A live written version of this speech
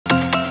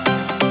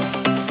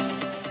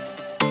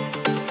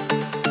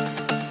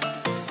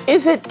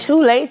Is it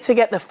too late to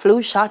get the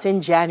flu shot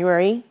in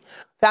January?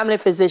 Family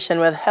physician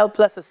with Health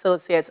Plus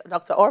Associates,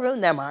 Dr. Orville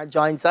Nemar,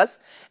 joins us,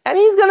 and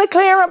he's going to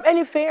clear up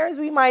any fears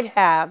we might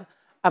have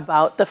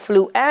about the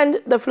flu and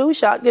the flu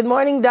shot. Good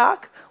morning,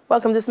 Doc.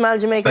 Welcome to Smile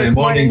Jamaica. It's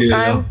morning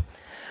time.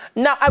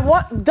 Now,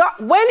 Doc,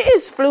 when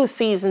is flu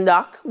season,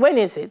 Doc? When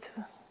is it?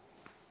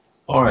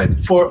 All right.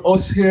 For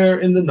us here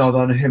in the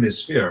Northern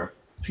Hemisphere,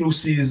 flu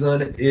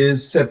season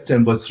is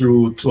September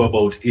through to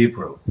about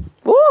April.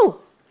 Woo!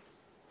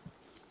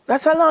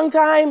 That's a long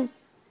time.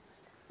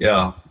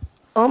 Yeah.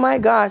 Oh, my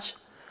gosh.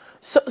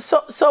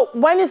 So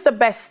when is the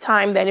best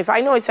time then? If I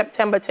know it's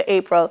September to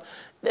April,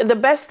 the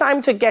best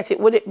time to get it,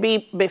 would it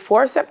be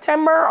before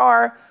September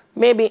or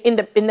maybe in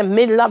the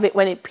middle of it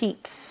when it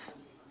peaks?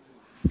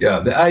 Yeah,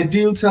 the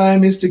ideal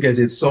time is to get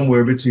it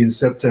somewhere between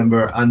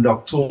September and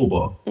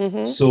October,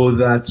 so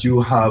that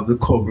you have the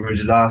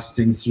coverage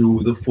lasting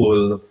through the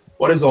full,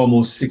 what is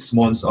almost 6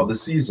 months of the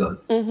season.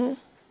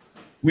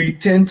 We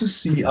tend to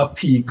see a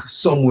peak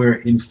somewhere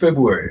in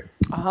February.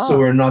 So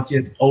we're not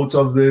yet out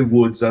of the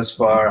woods as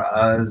far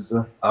as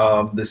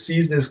the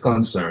season is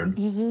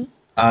concerned.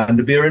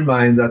 And bear in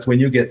mind that when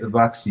you get the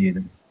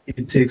vaccine,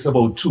 it takes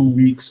about 2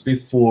 weeks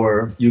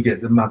before you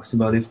get the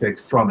maximal effect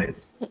from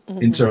it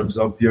in terms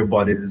of your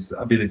body's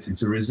ability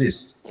to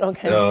resist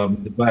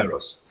the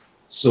virus.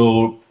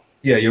 So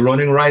yeah, you're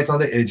running right on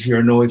the edge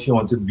here now if you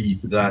want to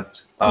beat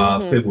that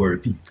February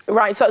peak.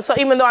 Right. So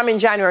even though I'm in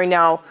January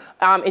now,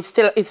 it's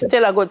still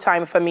a good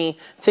time for me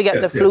to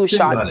get the flu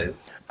shot. Valid.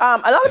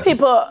 A lot of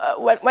people,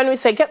 when we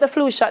say get the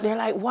flu shot, they're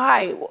like,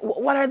 why?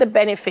 What are the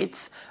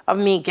benefits of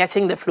me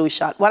getting the flu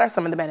shot? What are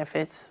some of the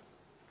benefits?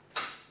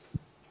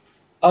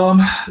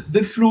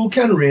 The flu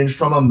can range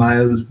from a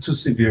mild to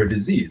severe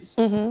disease,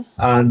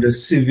 and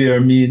severe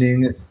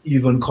meaning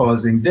even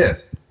causing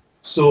death.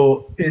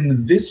 So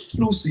in this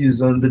flu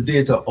season, the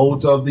data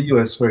out of the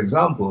US, for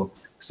example,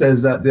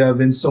 says that there have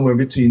been somewhere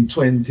between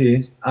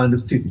 20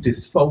 and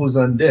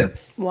 50,000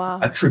 deaths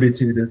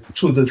attributed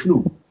to the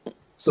flu.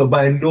 So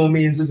by no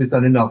means is it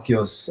an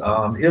innocuous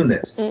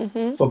illness.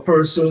 For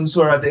persons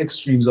who are at the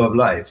extremes of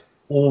life,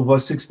 over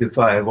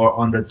 65 or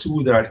under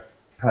 2, they're at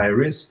high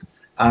risk.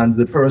 And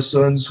the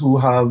persons who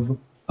have,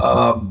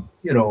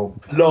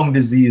 lung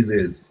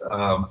diseases,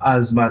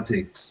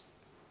 asthmatics,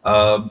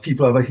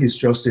 people have a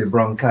history of, say,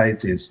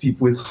 bronchitis,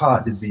 people with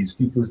heart disease,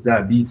 people with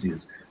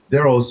diabetes,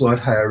 they're also at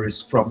higher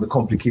risk from the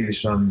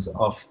complications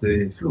of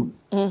the flu.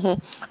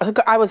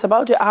 I was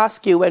about to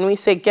ask you, when we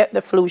say get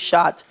the flu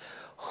shot,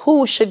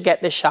 who should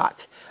get the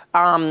shot?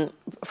 From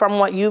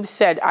what you've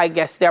said, I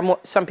guess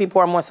some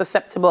people are more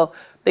susceptible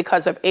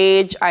because of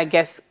age, I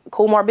guess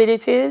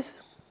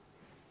comorbidities?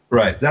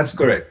 Right, that's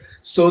correct.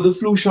 So the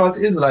flu shot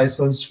is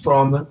licensed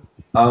from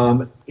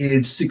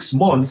age 6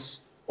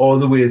 months all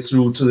the way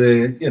through to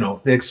the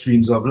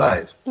extremes of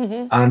life.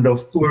 And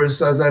of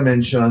course, as I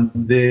mentioned,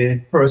 the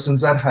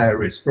persons at high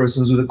risk,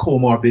 persons with the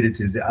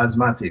comorbidities, the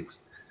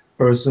asthmatics,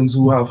 persons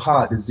who have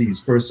heart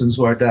disease, persons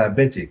who are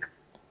diabetic,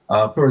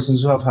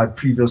 persons who have had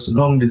previous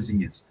lung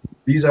disease.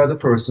 These are the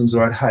persons who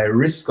are at high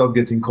risk of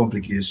getting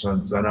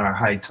complications and are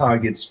high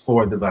targets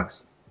for the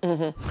vaccine.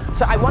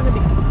 So I want to be